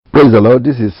Praise the Lord.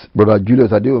 This is Brother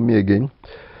Julius Adeomi again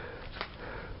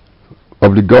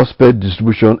of the Gospel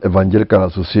Distribution Evangelical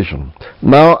Association.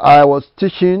 Now, I was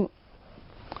teaching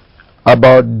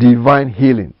about divine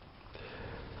healing,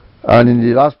 and in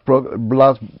the last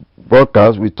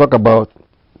broadcast we talked about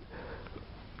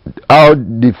how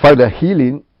the fact that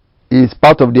healing is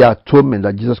part of the atonement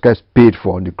that Jesus Christ paid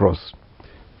for on the cross.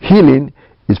 Healing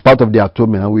is part of the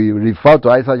atonement, and we refer to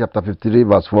Isaiah chapter 53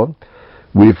 verse 4.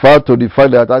 We refer to the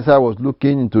fact that Isaiah was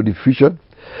looking into the future,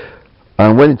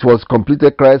 and when it was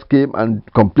completed, Christ came and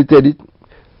completed it.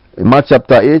 In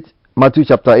Matthew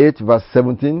chapter 8 verse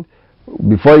 17,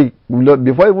 before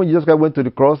even Jesus Christ went to the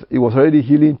cross, he was already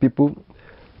healing people,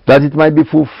 that it might be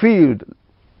fulfilled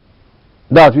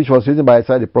that which was written by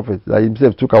Isaiah the prophet, that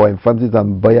himself took our infirmities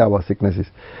and bare our sicknesses.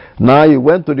 Now he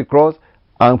went to the cross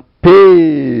and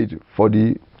paid for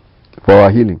our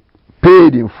healing,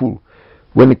 paid in full.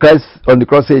 When Christ on the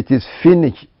cross said, "It is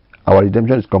finished," our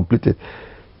redemption is completed.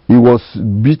 He was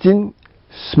beaten,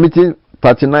 smitten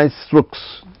 39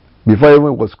 strokes before he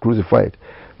even was crucified.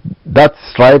 That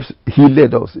stripes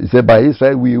healed us. He said, "By his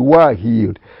stripes we were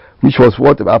healed," which was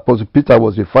what Apostle Peter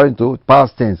was referring to,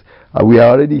 past tense. We are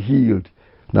already healed.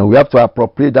 Now we have to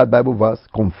appropriate that Bible verse,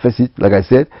 confess it. Like I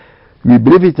said, we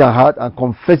believe it in our heart and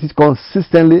confess it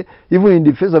consistently, even in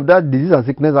the face of that disease and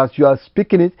sickness. As you are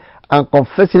speaking it and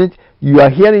confessing it, you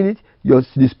are hearing it.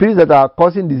 The spirits that are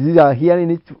causing disease are hearing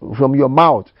it from your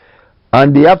mouth,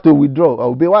 and they have to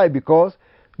withdraw. Why? Because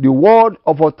the word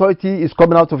of authority is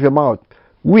coming out of your mouth.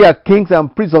 We are kings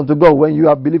and priests unto God. When you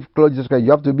have believed Lord Jesus Christ,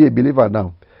 you have to be a believer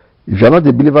now. If you are not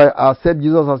a believer, accept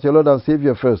Jesus as your Lord and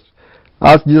Savior first.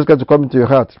 Ask Jesus Christ to come into your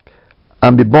heart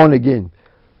and be born again,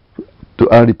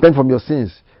 and repent from your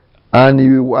sins, and he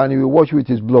will wash you with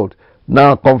his blood.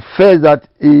 Now confess that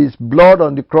his blood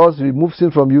on the cross removed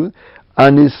sin from you,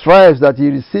 and his stripes that he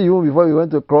received even before he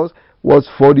went to the cross was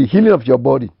for the healing of your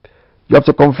body. You have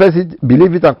to confess it,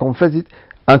 believe it and confess it,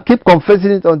 and keep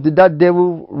confessing it until that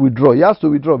devil withdraw. He has to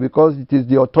withdraw, because it is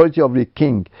the authority of the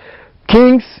king.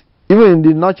 Kings, even in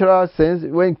the natural sense,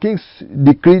 when kings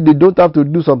decree, they don't have to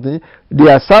do something.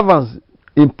 Their servants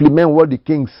implement what the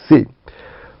kings say.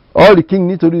 All the king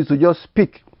needs to do is to just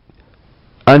speak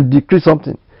and decree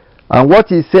something, and what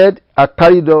he said are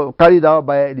carried out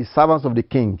by the servants of the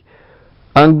king.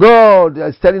 And God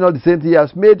is telling us the same thing. He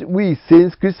has made we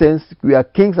saints, Christians, we are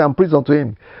kings and priests unto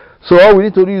him. So all we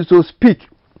need to do is to speak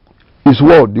his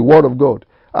word, the word of God.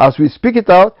 As we speak it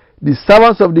out, the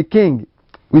servants of the king,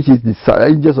 which is the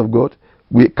angels of God,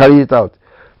 we carry it out.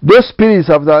 Those spirits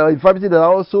of the infirmity that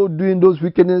are also doing those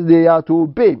wickedness, they are to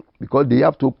obey, because they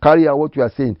have to carry out what we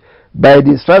are saying. By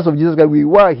the stripes of Jesus Christ we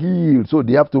were healed, so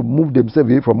they have to move themselves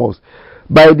away from us.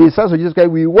 By the stripes of Jesus Christ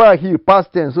we were healed,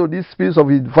 past tense, so these spirits of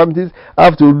infirmities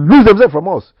have to lose themselves from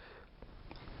us.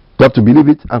 You have to believe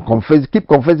it and confess, keep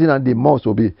confessing, and they must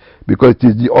obey, because it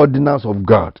is the ordinance of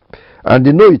God. And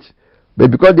they know it, but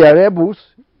because they are rebels,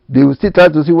 they will still try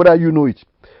to see whether you know it.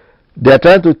 They are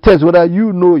trying to test whether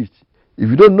you know it. If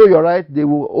you don't know your right, they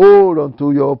will hold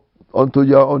onto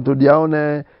their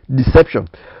own deception.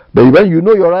 But when you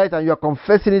know your right and you are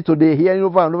confessing it today, hearing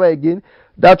over and over again,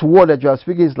 that word that you are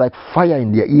speaking is like fire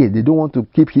in their ears. They don't want to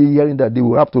keep hearing that. They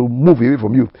will have to move away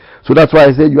from you. So that's why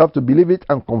I say you have to believe it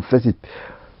and confess it.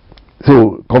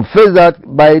 So confess that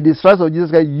by the stripes of Jesus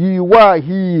Christ you were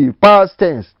healed, past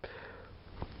tense.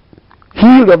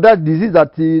 Healed of that disease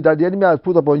that the enemy has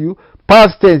put upon you,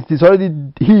 past tense. It is already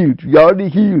healed. You are already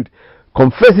healed.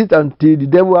 Confess it until the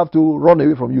devil have to run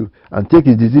away from you and take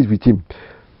his disease with him.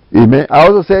 Amen. I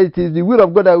also said it is the will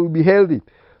of God that will be healthy.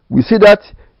 We see that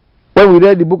when we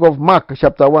read the book of Mark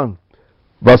chapter 1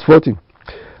 verse 14,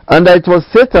 and that it was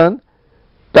Satan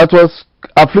that was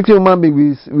afflicting human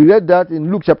beings. We read that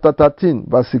in Luke chapter 13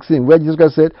 verse 16, where Jesus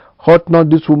Christ said, "Hurt not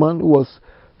this woman who was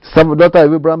some daughter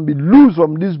of Abraham, be loosed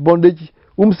from this bondage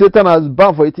whom Satan has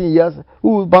bound for 18 years.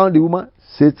 Who bound the woman?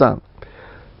 Satan."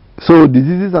 So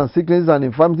diseases and sicknesses and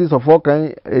infirmities of all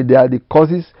kinds, they are the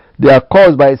causes. They are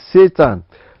caused by Satan.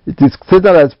 It is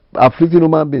Satan that is afflicting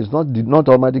human beings, not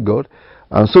Almighty God.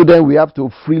 And so then we have to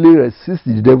freely resist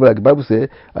the devil, like the Bible said.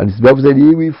 And the Bible said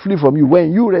he will flee from you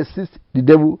when you resist the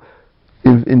devil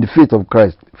in the faith of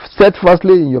Christ.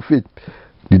 Steadfastly in your faith,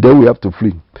 the devil will have to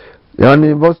flee. And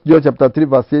in John chapter 3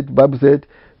 verse 8, the Bible said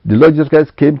the Lord Jesus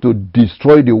Christ came to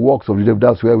destroy the works of the devil.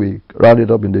 That's where we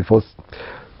rounded up in the first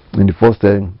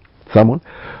sermon.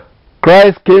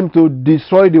 Christ came to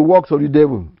destroy the works of the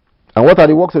devil. And what are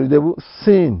the works of the devil?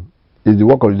 Sin is the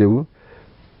work of the devil.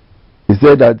 He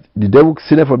said that the devil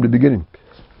sinned from the beginning.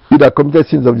 He that committed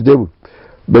sins of the devil.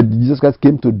 But Jesus Christ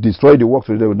came to destroy the works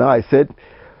of the devil. Now I said,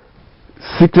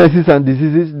 sicknesses and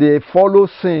diseases, they follow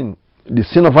sin, the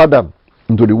sin of Adam,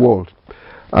 into the world.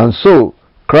 And so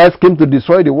Christ came to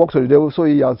destroy the works of the devil, so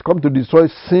he has come to destroy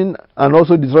sin and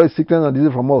also destroy sickness and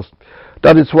disease from us.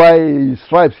 That is why his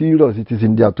stripes healed us. It is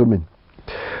in the atonement.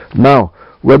 Now,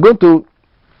 we're going to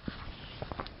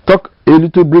talk a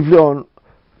little briefly on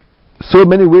so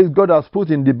many ways God has put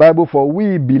in the Bible for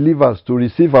we believers to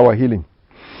receive our healing,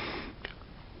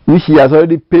 which he has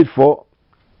already paid for.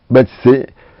 But say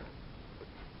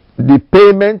the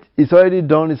payment is already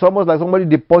done. It's almost like somebody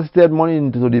deposited money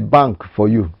into the bank for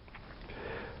you.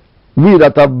 We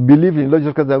that have believed in Lord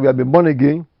Jesus Christ, that we have been born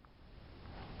again,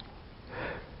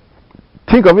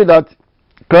 think of it that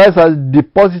Christ has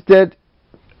deposited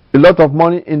a lot of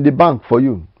money in the bank for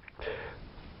you.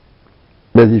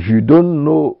 But if you don't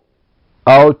know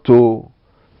how to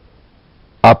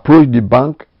approach the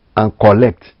bank and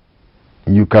collect,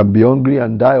 you can be hungry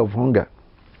and die of hunger.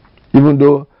 Even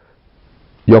though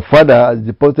your father has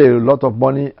deposited a lot of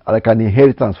money like an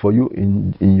inheritance for you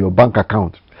in your bank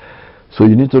account. So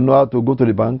you need to know how to go to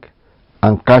the bank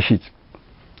and cash it.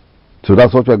 So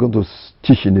that's what we're going to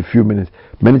teach in a few minutes.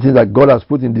 Many things that God has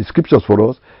put in the scriptures for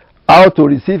us. How to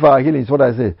receive our healing is what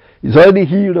I say. He's already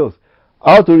healed us.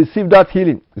 How to receive that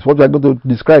healing is what we're going to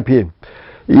describe here.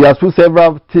 He has put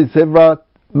several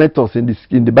methods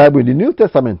in the Bible, in the New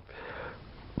Testament.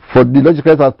 For the Lord Jesus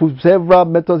Christ has put several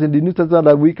methods in the New Testament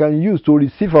that we can use to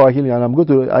receive our healing, and I'm going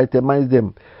to itemize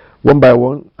them one by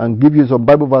one and give you some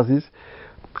Bible verses,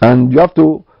 and you have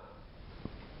to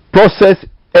process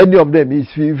any of them.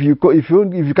 If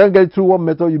you can't get through one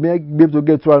method, you may be able to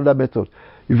get through another method.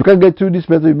 If you can't get through this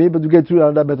method, you may be able to get through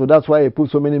another method. That's why I put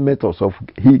so many methods of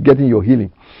getting your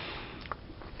healing.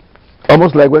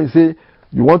 Almost like when you say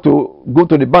you want to go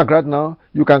to the bank right now,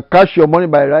 you can cash your money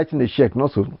by writing a check,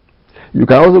 not so. You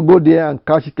can also go there and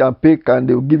cash it and pay, and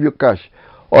they will give you cash.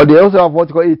 Or they also have what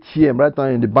you call ATM right now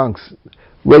in the banks,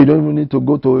 where you don't even need to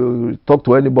go to talk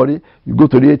to anybody. You go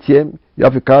to the ATM, you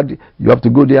have a card, you have to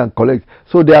go there and collect.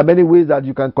 So there are many ways that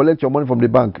you can collect your money from the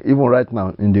bank, even right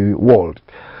now in the world.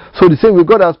 So the same way,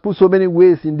 God has put so many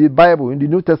ways in the Bible, in the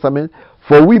New Testament,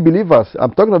 for we believers,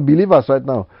 I'm talking of believers right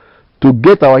now, to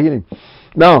get our healing.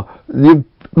 Now,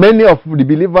 many of the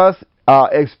believers are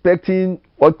expecting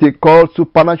what they call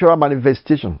supernatural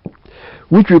manifestation,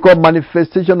 which we call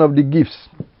manifestation of the gifts.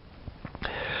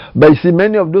 But you see,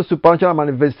 many of those supernatural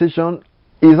manifestation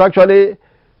is actually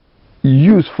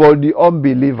used for the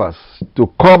unbelievers to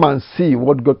come and see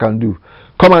what God can do,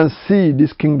 come and see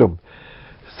this kingdom.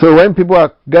 So when people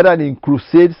are gathered in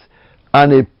crusades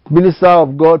and a minister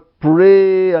of God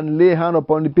pray and lay hand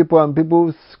upon the people and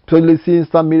people suddenly see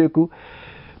instant miracle,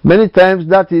 many times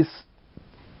that is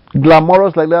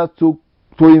glamorous like that to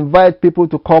invite people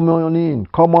to come on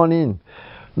in.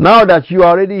 Now that you are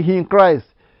already here in Christ,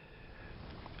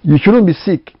 you shouldn't be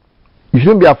sick, you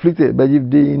shouldn't be afflicted. But if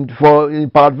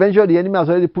in peradventure the enemy has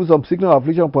already put some sickness or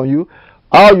affliction upon you,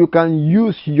 how you can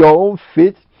use your own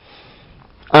faith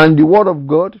and the word of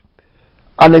God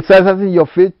and exercising your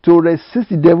faith to resist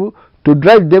the devil, to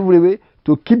drive the devil away,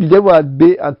 to keep the devil at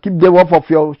bay and keep the devil off of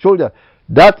your shoulder.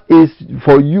 That is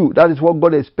for you. That is what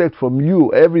God expects from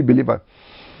you, every believer.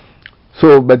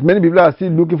 So, but many people are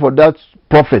still looking for that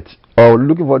prophet or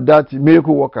looking for that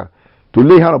miracle worker to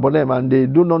lay hand upon them, and they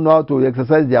do not know how to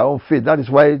exercise their own faith. That is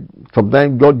why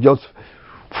sometimes God just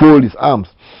folds his arms,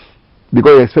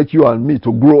 because he expects you and me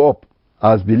to grow up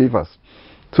as believers,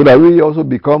 so that we also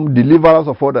become deliverers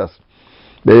of others.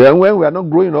 But when we are not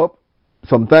growing up,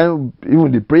 sometimes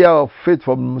even the prayer of faith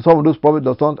from some of those prophets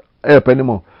does not help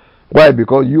anymore. Why?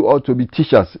 Because you ought to be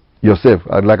teachers yourself,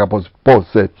 like Apostle Paul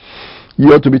said.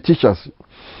 You ought to be teachers.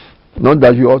 Not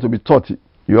that you ought to be taught.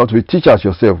 You ought to be teachers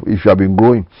yourself if you have been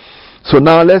growing. So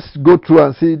now let's go through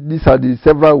and see these are the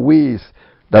several ways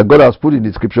that God has put in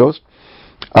the scriptures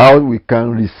how we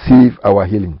can receive our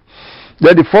healing.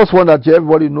 Then the first one that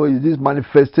everybody knows is this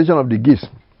manifestation of the gifts.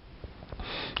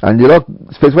 And the Lord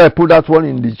specifically put that one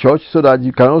in the church so that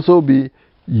you can also be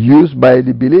used by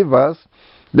the believers.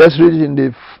 Let's read it in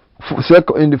the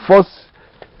First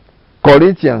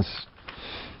Corinthians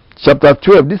chapter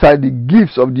 12. These are the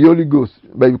gifts of the Holy Ghost,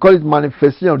 but we call it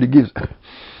manifestation of the gifts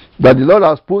that the Lord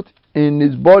has put in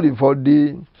his body for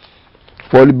the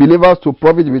believers to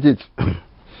profit with it.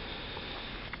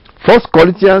 First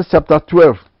Corinthians chapter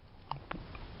 12.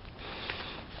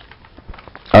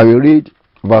 I will read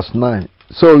verse 9.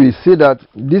 So we see that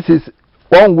this is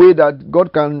one way that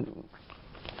God can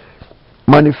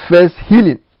manifest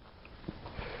healing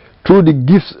through the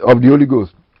gifts of the Holy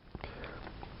Ghost.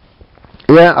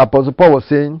 Here Apostle Paul was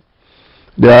saying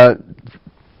there are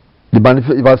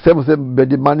Verse 7 says, but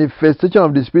the manifestation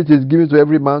of the Spirit is given to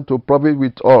every man to profit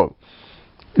with all.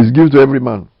 It's given to every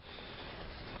man.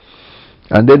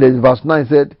 And then in verse 9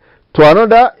 said, to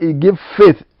another he gives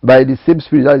faith by the same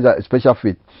Spirit, that is a special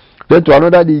faith. Then to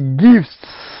another the gifts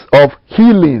of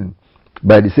healing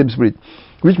by the same Spirit.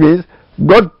 Which means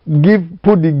God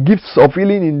put the gifts of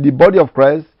healing in the body of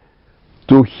Christ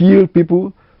to heal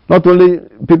people, not only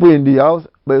people in the house,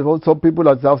 but also people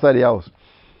that's outside the house,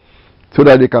 so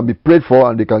that they can be prayed for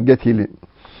and they can get healing.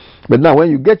 But now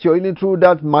when you get your healing through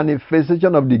that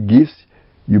manifestation of the gifts,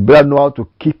 you better know how to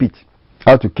keep it,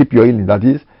 how to keep your healing. That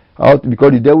is,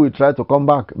 because the devil will try to come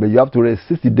back, but you have to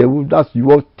resist the devil. That's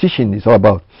what teaching is all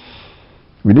about.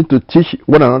 We need to teach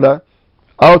one another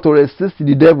how to resist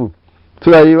the devil,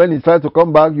 so that when he tries to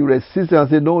come back, you resist and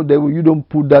say, no, devil, you don't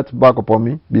put that back upon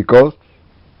me, because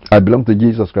I belong to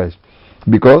Jesus Christ,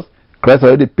 because Christ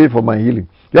already paid for my healing.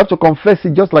 You have to confess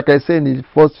it, just like I said in the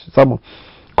first sermon.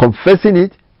 Confessing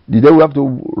it, the devil will have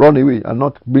to run away and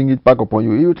not bring it back upon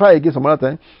you. If you try again some other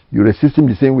time, you resist him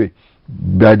the same way,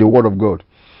 by the word of God.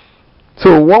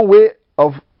 So one way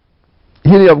of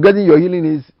healing, of getting your healing,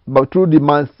 is through the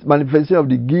manifestation of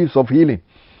the gifts of healing.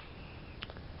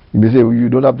 You may say, well, you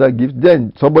don't have that gift.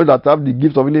 Then somebody that have the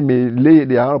gift of healing may lay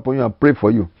their hand upon you and pray for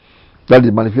you. That is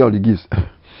the manifestation of the gifts.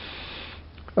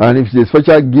 And if it's a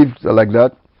special gift like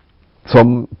that,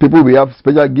 some people may have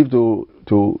special gift to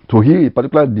heal a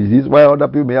particular disease, while other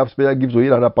people may have special gift to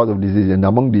heal other parts of disease, and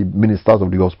among the ministers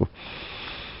of the gospel.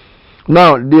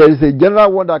 Now, there is a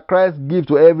general one that Christ gives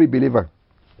to every believer,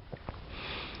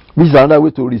 which is another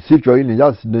way to receive your healing.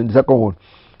 That's the second one.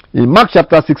 In Mark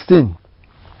chapter 16.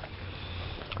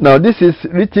 Now, this is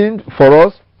written for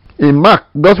us in Mark,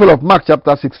 Gospel of Mark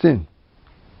chapter 16.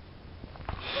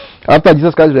 After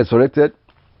Jesus Christ resurrected,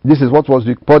 this is what was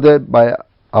reported by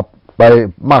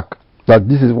Mark, that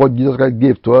this is what Jesus Christ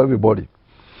gave to everybody.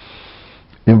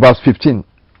 In verse 15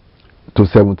 to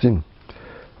 17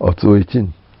 or to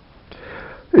 18.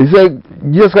 He said,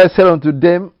 Jesus Christ said unto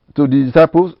them, to the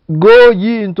disciples, go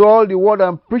ye into all the world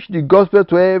and preach the gospel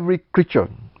to every creature.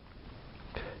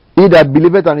 He that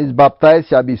believeth and is baptized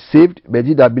shall be saved, but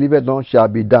he that believeth not shall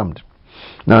be damned.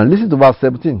 Now listen to verse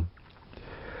 17.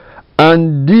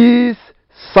 And these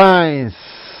signs,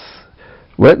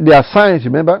 well, they are signs,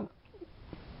 remember?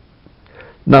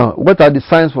 Now, what are the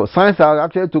signs for? Signs are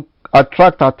actually to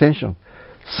attract attention.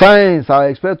 Signs are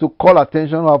expected to call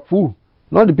attention of who?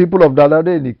 Not the people of that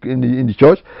day in the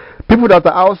church. People that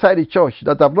are outside the church,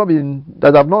 that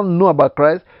have not known about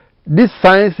Christ. This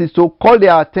signs is to call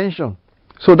their attention.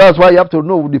 So that's why you have to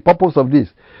know the purpose of this.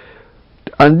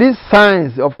 And these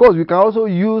signs, of course, we can also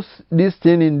use this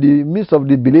thing in the midst of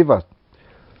the believers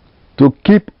to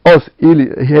keep us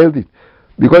healthy.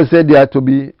 Because he said they are to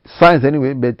be signs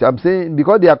anyway, but I'm saying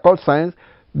because they are called signs,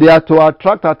 they are to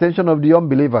attract attention of the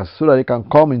unbelievers so that they can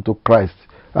come into Christ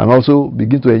and also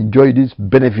begin to enjoy this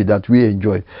benefit that we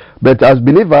enjoy. But as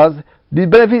believers, the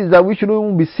benefit is that we shouldn't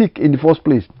even be sick in the first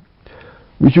place.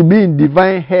 We should be in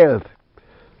divine health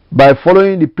by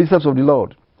following the precepts of the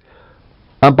Lord.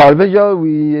 And peradventure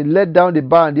we let down the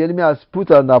bar and the enemy has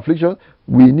put an affliction,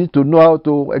 we need to know how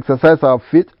to exercise our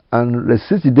faith and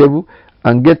resist the devil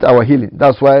and get our healing.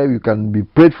 That's why we can be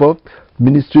prayed for,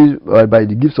 ministry by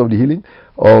the gifts of the healing,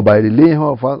 or by the laying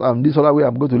on of hands, and this other way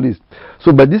I'm going to list.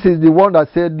 So, but this is the one that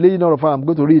said laying on of hands. I'm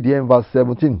going to read here in verse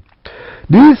 17.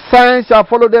 These signs shall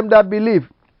follow them that believe.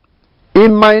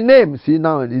 In my name, see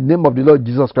now, in the name of the Lord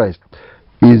Jesus Christ,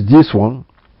 is this one.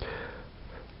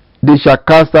 They shall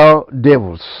cast out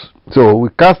devils. So, we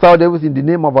cast out devils in the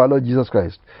name of our Lord Jesus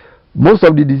Christ. Most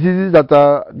of the diseases that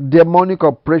are demonic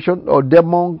oppression or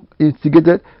demon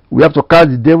instigated, we have to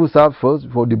cast the devils out first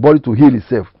for the body to heal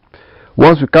itself.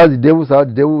 Once we cast the devils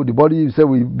out, the body itself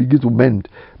will begin to mend.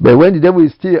 But when the devil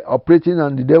is still operating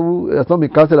and the devil has not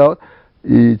been casted out,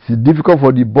 it's difficult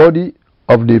for the body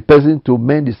of the person to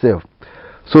mend itself.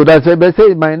 So that's why they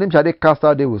say, in my name shall they cast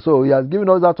out devils. So he has given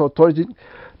us that authority.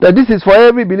 That this is for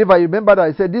every believer. You remember that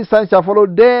I said, these signs shall follow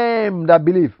them that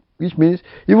believe. Which means,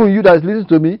 even you that is listening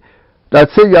to me, that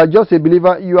say you are just a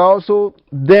believer, you are also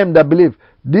them that believe.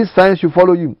 These signs should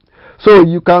follow you. So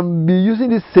you can be using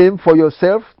the same for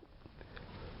yourself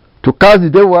to cast the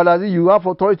devil out. As you have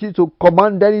authority to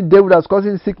command any devil that's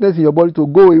causing sickness in your body to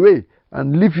go away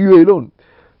and leave you alone,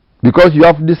 because you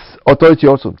have this authority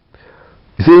also.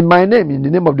 You say, in my name, in the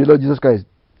name of the Lord Jesus Christ,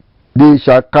 they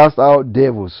shall cast out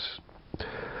devils.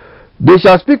 They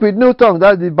shall speak with new tongue.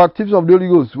 That's the baptism of the Holy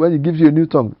Ghost, when he gives you a new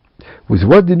tongue. We say,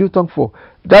 what's the new tongue for?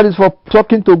 That is for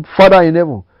talking to Father in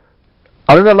heaven.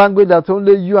 Another language that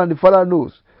only you and the Father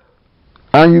knows.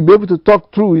 And you'll be able to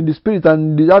talk through in the spirit,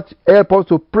 and that help us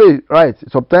to pray, right?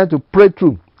 Sometimes to pray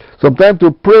through. Sometimes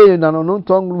to pray in an unknown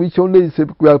tongue, which only is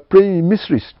we are praying in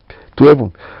mysteries to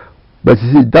heaven. But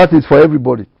you see, that is for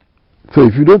everybody. So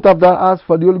if you don't have that, ask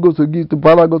for the Holy Ghost to give, to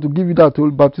Father God to give you that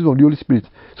baptism of the Holy Spirit,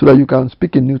 so that you can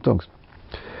speak in new tongues.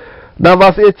 Now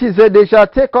verse 18 said, they shall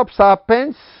take up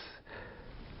serpents,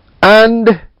 and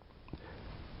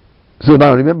so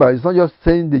now remember, it's not just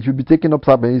saying they should be taking up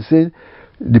serpents, it's saying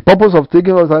the purpose of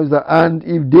taking up serpents is that, and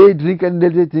if they drink any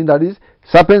deadly thing, that is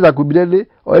serpents that could be deadly,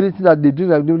 or anything that they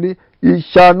drink that deadly, it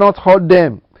shall not hurt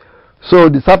them. So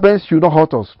the serpents should not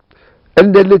hurt us.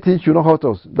 Any deadly thing should not hurt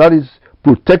us. That is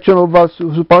protection over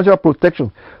supernatural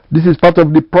protection. This is part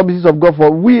of the promises of God for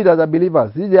we that are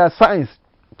believers. These are signs.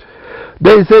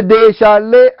 Then he said, they shall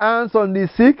lay hands on the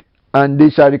sick and they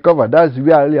shall recover. That's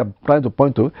where I am trying to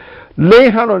point to.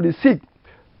 Lay hand on the sick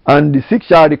and the sick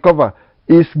shall recover.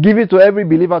 Is given to every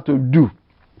believer to do.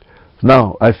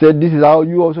 Now, I said this is how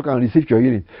you also can receive your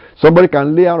healing. Somebody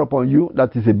can lay hand upon you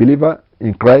that is a believer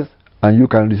in Christ, and you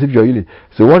can receive your healing.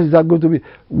 So what is that going to be?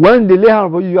 When they lay hand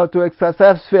upon you, you have to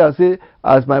exercise faith and say,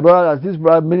 as my brother, as this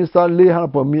brother minister lay hand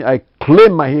upon me, I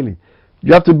claim my healing.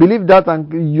 You have to believe that,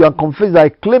 and you are confessed that I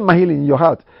claim my healing in your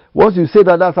heart. Once you say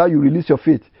that, that's how you release your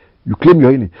faith. You claim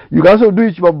your healing. You can also do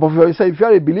it for yourself. If you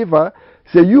are a believer,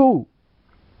 say you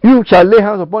shall lay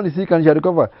hands upon the sick and shall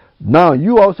recover. Now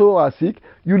you also are sick.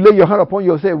 You lay your hand upon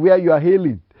yourself where you are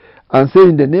healing, and say,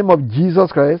 in the name of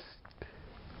Jesus Christ,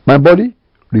 my body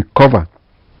recover.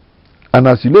 And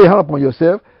as you lay your hand upon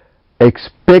yourself,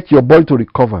 expect your body to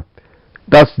recover.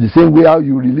 That's the same way how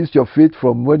you release your faith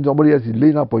from when somebody else is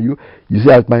laying upon you. You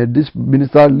say, as this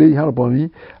minister lay hand upon me,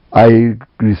 I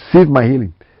receive my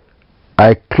healing.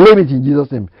 I claim it in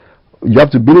Jesus' name. You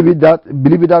have to believe it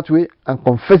that way, and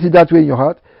confess it that way in your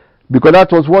heart, because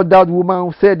that was what that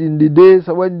woman said in the days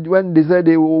when they said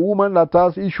a woman that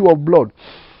has issue of blood.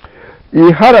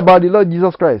 He heard about the Lord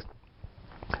Jesus Christ,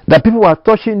 that people were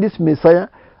touching this Messiah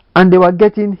and they were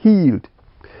getting healed,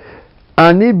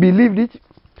 and he believed it.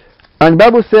 And the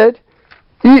Bible said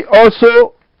he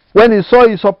also, when he saw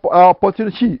his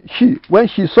opportunity, when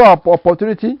she saw her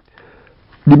opportunity,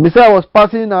 the Messiah was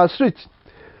passing our street.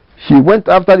 She went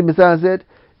after the Messiah and said,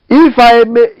 if I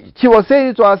may, she was saying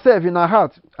it to herself in her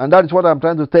heart, and that is what I'm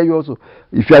trying to tell you also.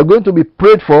 If you are going to be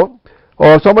prayed for,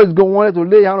 or somebody is going to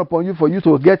lay hand upon you for you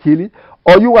to get healing,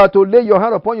 or you are to lay your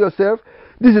hand upon yourself,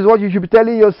 this is what you should be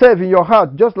telling yourself in your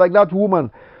heart, just like that woman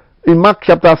in Mark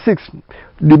chapter 6,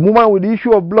 the woman with the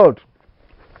issue of blood.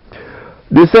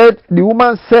 They said, the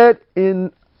woman said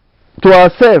to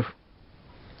herself,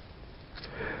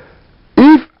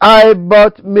 if I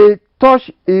but may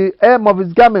touch the hem of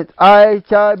his garment, I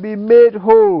shall be made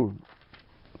whole.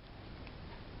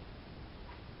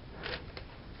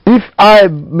 If I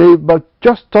may but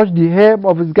just touch the hem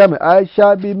of his garment, I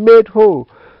shall be made whole.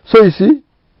 So you see,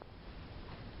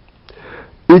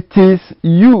 it is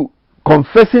you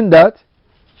confessing that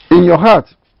in your heart.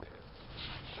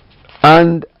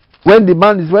 And when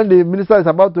the minister is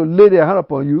about to lay their hand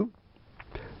upon you,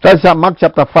 that's Mark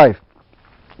chapter 5.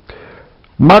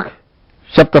 Mark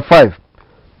chapter 5,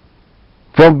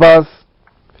 from verse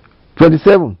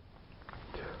 27.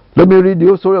 Let me read the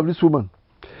whole story of this woman.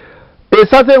 A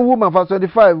certain woman, verse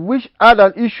 25, which had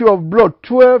an issue of blood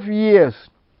 12 years,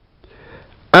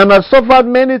 and had suffered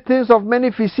many things of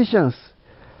many physicians,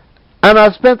 and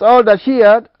had spent all that she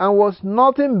had, and was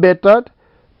nothing bettered,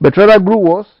 but rather grew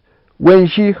worse, when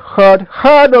she had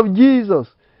heard of Jesus,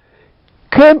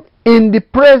 came in the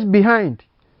press behind,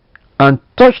 and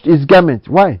touched his garment.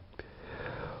 Why?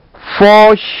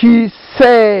 For she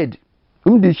said,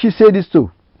 whom did she say this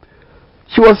to?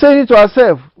 She was saying it to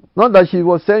herself, not that she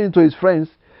was saying it to his friends.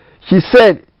 She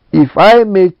said, if I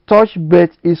may touch but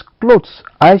his clothes,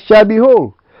 I shall be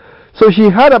whole. So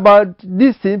she heard about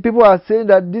this thing. People are saying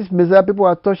that this Messiah, people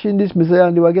are touching this Messiah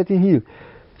and they were getting healed.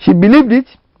 She believed it.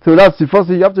 So that's the first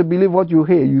thing. You have to believe what you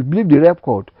hear. You believe the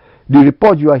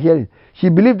report you are hearing. She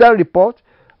believed that report,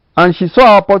 and she saw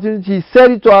her opportunity. She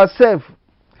said it to herself.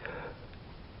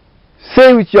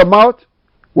 Say with your mouth,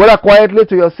 whether quietly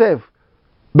to yourself,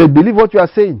 but believe what you are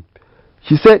saying.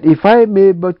 She said, if I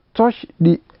may but touch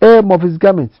the hem of his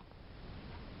garment.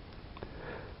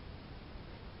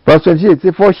 Verse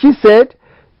 28, for she said,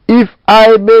 if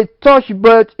I may touch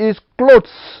but his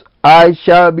clothes, I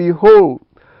shall be whole.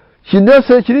 She didn't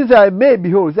say I may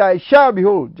be whole. She said, I shall be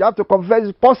whole. You have to confess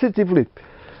it positively.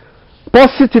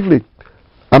 Positively.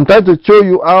 I'm trying to show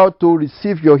you how to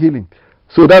receive your healing.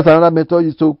 So that's another method,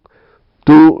 is to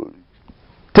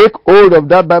take hold of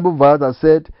that Bible verse that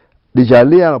said, they shall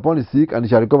lay hand upon the sick and they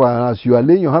shall recover. And as you are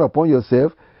laying your hand upon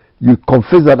yourself, You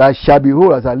confess that I shall be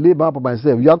whole as I lay my hand upon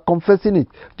myself. You are confessing it.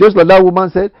 Just like that woman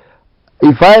said,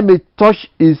 if I may touch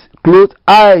his clothes,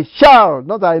 I shall,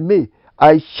 not I may,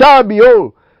 I shall be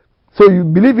whole. So you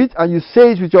believe it and you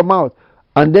say it with your mouth.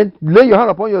 And then lay your hand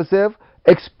upon yourself,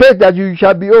 expect that you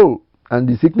shall be whole. And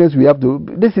the sickness we have to,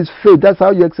 this is faith. That's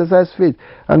how you exercise faith.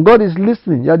 And God is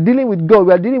listening. You are dealing with God.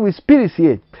 We are dealing with spirits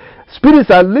here. Spirits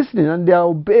are listening and they are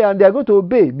obey and they are going to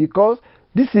obey because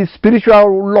this is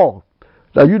spiritual law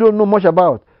that you don't know much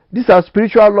about. These are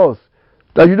spiritual laws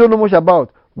that you don't know much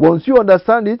about. Once you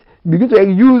understand it, begin to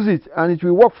use it and it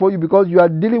will work for you because you are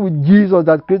dealing with Jesus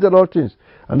that created all things.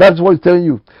 And that's what it's telling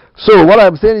you. So what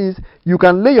I'm saying is, you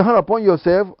can lay your hand upon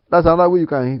yourself. That's another way you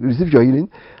can receive your healing.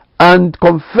 And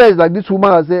confess, like this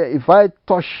woman has said, if I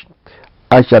touch,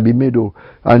 I shall be made whole.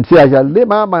 And say, I shall lay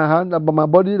my hand upon my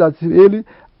body that's healing,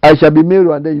 I shall be made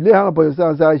whole. And then you lay your hand upon yourself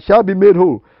and say, I shall be made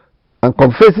whole. And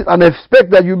confess it and expect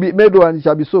that you'll be made whole and it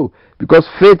shall be so. Because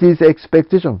faith is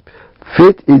expectation.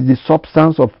 Faith is the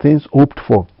substance of things hoped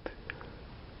for.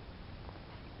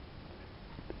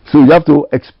 So you have to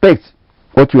expect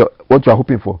what you are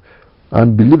hoping for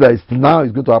and believe that it's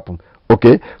going to happen.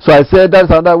 Okay, so I said that's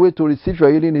another way to receive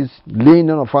your healing is laying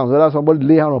on of hands. Whether somebody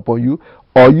lay hand upon you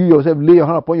or you yourself lay your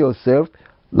hand upon yourself,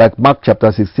 like Mark chapter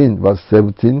 16 verse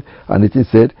 17 and 18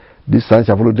 said, this sign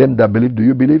shall follow them that believe. Do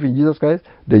you believe in Jesus Christ?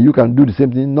 Then you can do the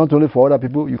same thing, not only for other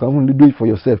people, you can only do it for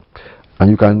yourself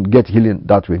and you can get healing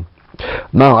that way.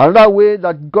 Now another way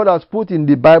that God has put in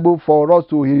the Bible for us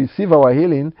to receive our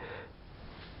healing,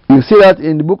 you see that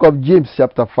in the book of James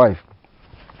chapter 5.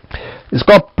 It's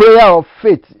called prayer of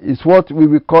faith, is what we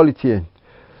will call it here.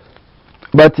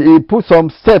 But he put some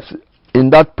steps in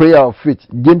that prayer of faith.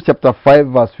 James chapter 5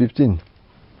 verse 15.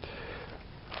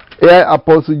 Here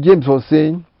Apostle James was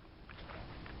saying,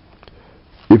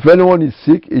 if anyone is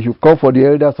sick, he should call for the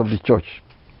elders of the church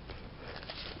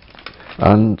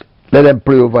and let them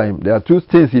pray over him. There are two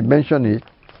things he mentioned here,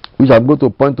 which I'm going to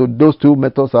point to. Those two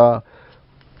methods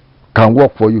can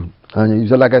work for you. And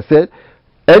like I said,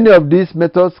 any of these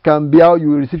methods can be how you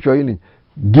will receive your healing.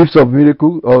 Gifts of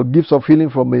miracle or gifts of healing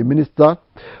from a minister.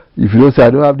 If you don't say, I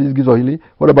don't have these gifts of healing,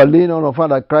 what about laying on of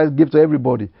hand that Christ gives to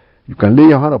everybody? You can lay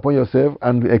your hand upon yourself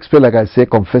and expect, like I say,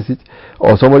 confess it.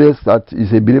 Or somebody else that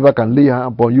is a believer can lay your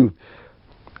hand upon you.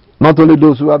 Not only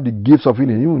those who have the gifts of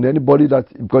healing, even anybody that,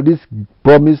 because this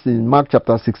promise in Mark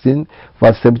chapter 16,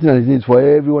 verse 17 and 18 is for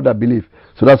everyone that believes.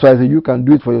 So that's why I say you can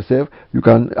do it for yourself. You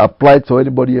can apply it to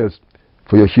anybody else,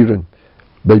 for your children.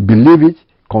 But believe it,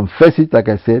 confess it, like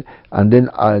I said, and then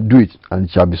do it, and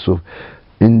it shall be so.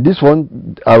 In this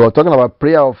one, I was talking about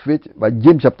prayer of faith by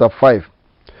James chapter 5.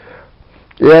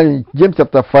 Here in James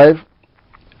chapter 5,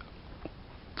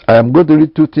 I am going to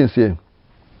read two things here.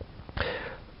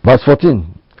 Verse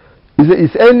 14.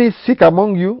 Is any sick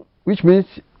among you? Which means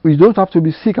we don't have to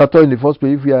be sick at all in the first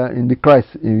place if we are in the Christ,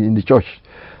 in the church.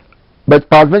 But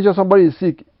peradventure somebody is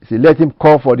sick, say, let him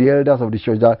call for the elders of the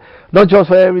church. That not just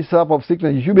for every type of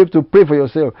sickness, you should be able to pray for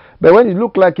yourself. But when it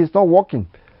look like it's not working,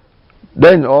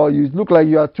 then or you look like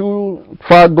you are too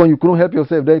far gone, you couldn't help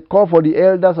yourself, then call for the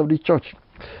elders of the church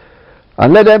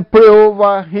and let them pray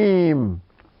over him.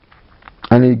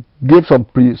 And he gave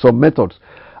some methods,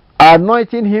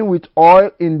 anointing him with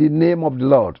oil in the name of the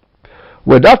Lord.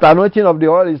 Well, that anointing of the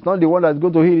oil is not the one that's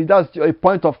going to heal. That's a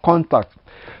point of contact.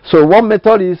 So one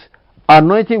method is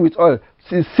anointing with oil.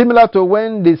 It's similar to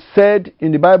when they said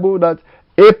in the Bible that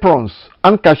aprons,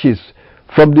 handkerchiefs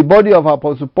from the body of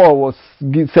Apostle Paul was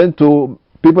sent to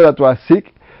people that were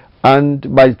sick,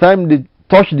 and by the time they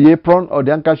touched the apron or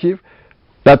the handkerchief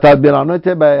that had been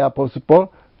anointed by Apostle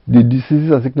Paul, the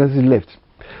diseases and sicknesses left.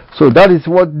 So that is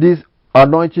what this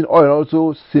anointing oil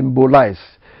also symbolizes.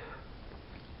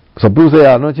 Some people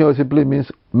say anointing oil simply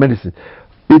means medicine.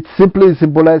 It simply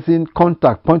symbolizing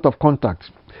contact, point of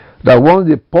contact. That once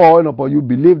they pour oil upon you,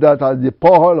 believe that as they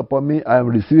pour oil upon me, I am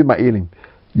receiving my healing.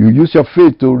 You use your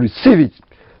faith to receive it.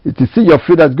 It is your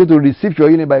faith that's going to receive your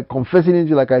healing by confessing it,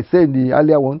 like I said in the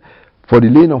earlier one, for the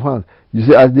laying of hands. You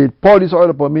say, as they pour this oil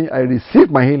upon me, I receive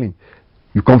my healing.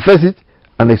 You confess it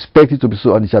and expect it to be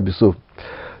so, and it shall be so.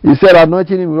 He said,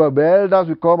 anointing him with oil. The elders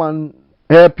will come and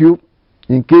help you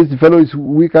in case the fellow is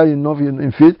weaker enough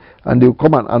in faith, and they will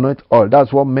come and anoint oil.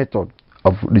 That's one method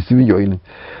of receiving your healing.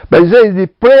 But he says the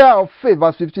prayer of faith,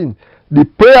 verse 15. The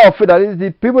prayer of faith, that is,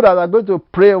 the people that are going to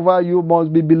pray over you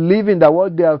must be believing that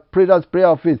what they have prayed, as prayer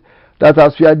of faith. That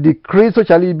as we are decreed, so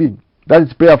shall it be. That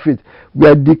is prayer of faith. We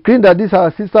are decreeing that this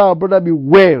our sister or brother be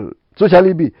well, so shall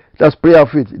it be. That's prayer of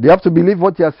faith. They have to believe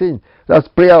what you are saying. That's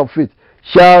prayer of faith.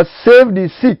 Shall save the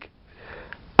sick,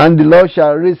 and the Lord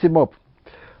shall raise him up.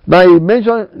 Now he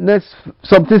mentioned next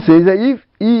something says that if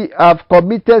he have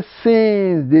committed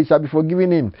sins, they shall be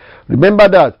forgiven him. Remember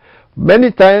that.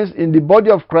 Many times in the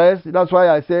body of Christ, that's why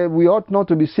I say we ought not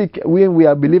to be sick when we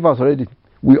are believers already.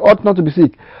 We ought not to be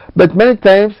sick. But many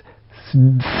times,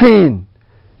 sin,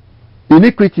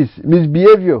 iniquities,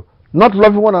 misbehavior, not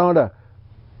loving one another,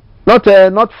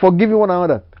 not forgiving one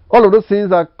another, all of those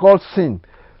things are called sin.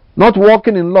 Not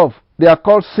walking in love, they are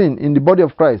called sin in the body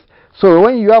of Christ. So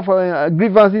when you have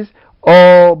grievances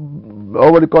or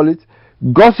what do you call it,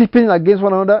 gossiping against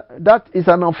one another, that is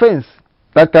an offense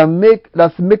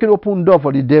that's making open door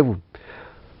for the devil.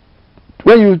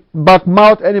 When you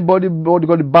badmouth anybody, what do you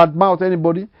call it, badmouth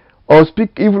anybody, or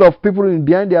speak evil of people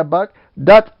behind their back,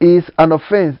 that is an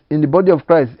offense in the body of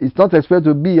Christ. It's not expected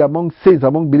to be among saints,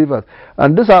 among believers.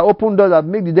 And those are open doors that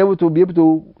make the devil to be able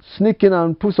to sneak in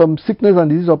and put some sickness and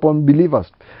disease upon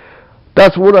believers.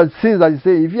 That's what are sins that you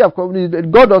say. If you have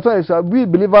committed, God does not expect we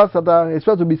believers that are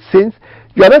expected to be saints.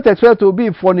 You are not expected to be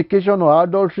in fornication or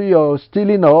adultery or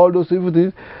stealing or all those evil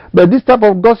things. But this type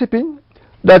of gossiping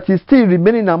that is still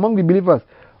remaining among the believers,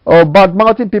 or bad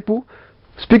mouthing people,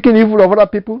 speaking evil of other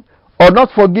people, or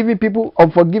not forgiving people,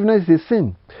 unforgiveness is a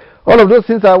sin. All of those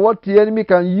things are what the enemy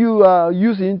can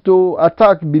use to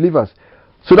attack believers.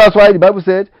 So that's why the Bible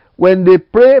said, when they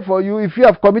pray for you, if you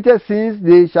have committed sins,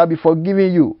 they shall be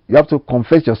forgiving you. You have to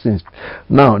confess your sins.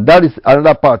 Now, that is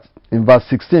another part in verse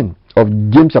 16 of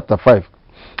James chapter 5.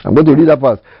 I'm going to read that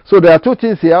verse. So there are two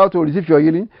things here how to receive your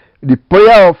healing. The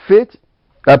prayer of faith,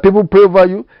 that people pray over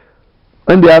you,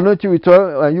 and they anoint you with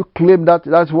oil, and you claim that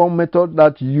that's one method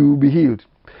that you will be healed.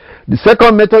 The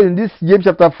second method in this James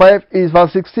chapter 5 is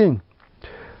verse 16.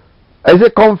 I say,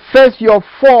 confess your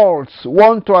faults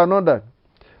one to another.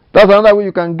 That's another way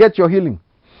you can get your healing.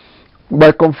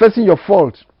 By confessing your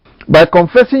faults. By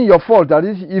confessing your fault, that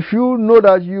is, if you know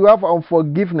that you have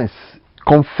unforgiveness,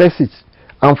 confess it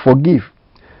and forgive.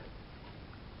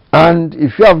 And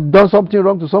if you have done something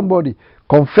wrong to somebody,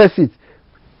 confess it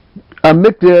and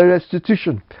make the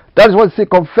restitution. That is what it says,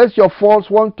 confess your faults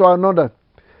one to another.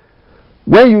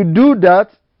 When you do that,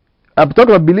 I'm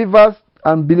talking about believers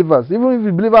and believers. Even if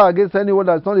you believer against anyone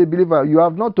that's not a believer, you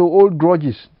have not to hold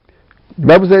grudges. The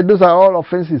Bible says those are all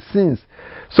offenses, sins.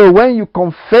 So when you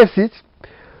confess it,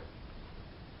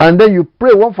 and then you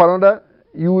pray one for another,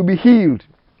 you will be healed.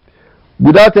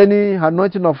 Without any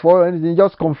anointing of oil or anything,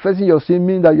 just confessing your sin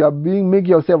means that you are making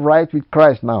yourself right with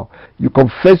Christ now. You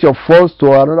confess your faults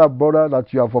to another brother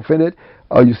that you have offended,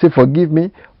 or you say forgive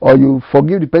me, or you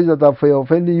forgive the person that have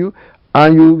offended you,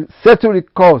 and you settle the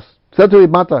cause, settle the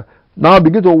matter. Now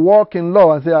begin to walk in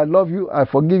love and say, I love you, I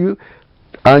forgive you.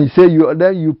 And you say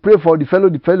then you pray for the fellow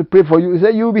pray for you. You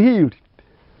say you will be healed.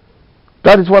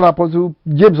 That is what Apostle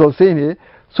James was saying here.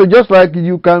 So just like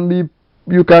you can be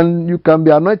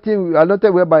anointed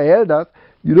whereby elders,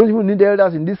 you don't even need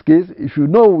elders in this case. If you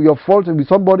know your fault with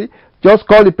somebody, just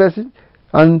call the person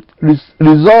and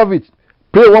resolve it.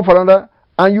 Pray one for another,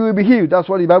 and you will be healed. That's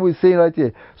what the Bible is saying right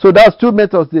here. So that's two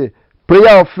methods there: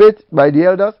 prayer of faith by the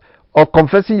elders, or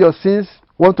confessing your sins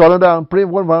one to another and pray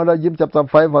one for another. James chapter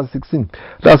 5 verse 16.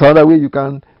 That's another way you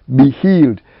can be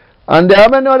healed. And there are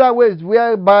many other ways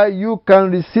whereby you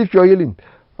can receive your healing.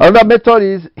 Another method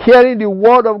is hearing the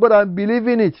word of God and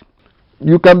believing it.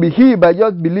 You can be healed by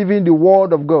just believing the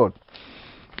word of God.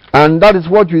 And that is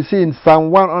what we see in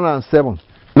Psalm 107.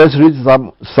 Let's read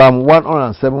Psalm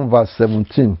 107 verse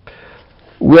 17.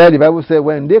 Where the Bible says,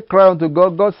 when they cry unto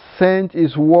God, God sent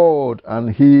his word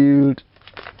and healed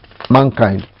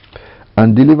mankind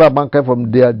and delivered mankind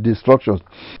from their destructions.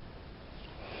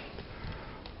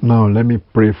 Now let me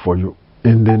pray for you.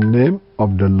 In the name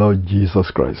of the Lord Jesus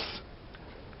Christ,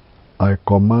 I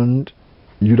command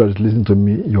you that listen to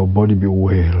me, your body be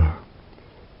well.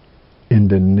 In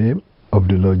the name of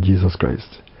the Lord Jesus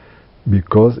Christ.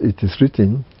 Because it is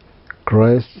written,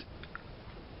 Christ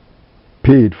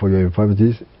paid for your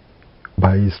infirmities,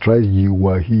 by his stripes you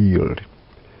were healed.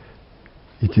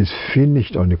 It is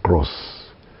finished on the cross.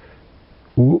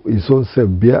 Who his own self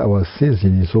bare our sins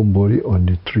in his own body on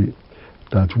the tree,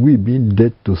 that we being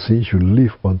dead to sin should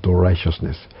live unto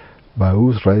righteousness. By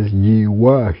whose stripes ye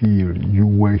were healed. You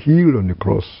were healed on the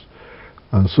cross.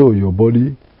 And so your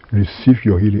body receive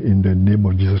your healing in the name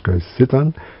of Jesus Christ.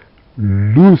 Satan,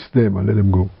 loose them and let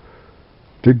them go.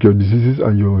 Take your diseases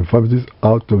and your infirmities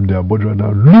out of their body right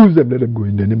now. Loose them, let them go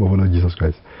in the name of our Lord Jesus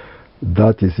Christ.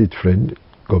 That is it, friend.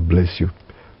 God bless you.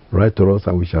 Write to us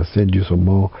and we shall send you some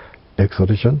more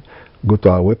exhortation. Go to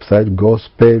our website,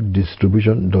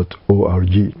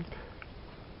 gospeldistribution.org.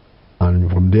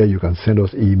 And from there you can send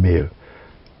us email.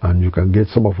 And you can get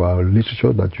some of our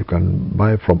literature that you can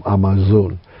buy from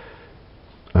Amazon.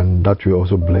 and that will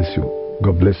also bless you.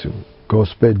 God bless you.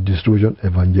 Gospel Distribution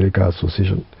Evangelical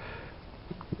Association.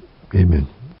 Amen.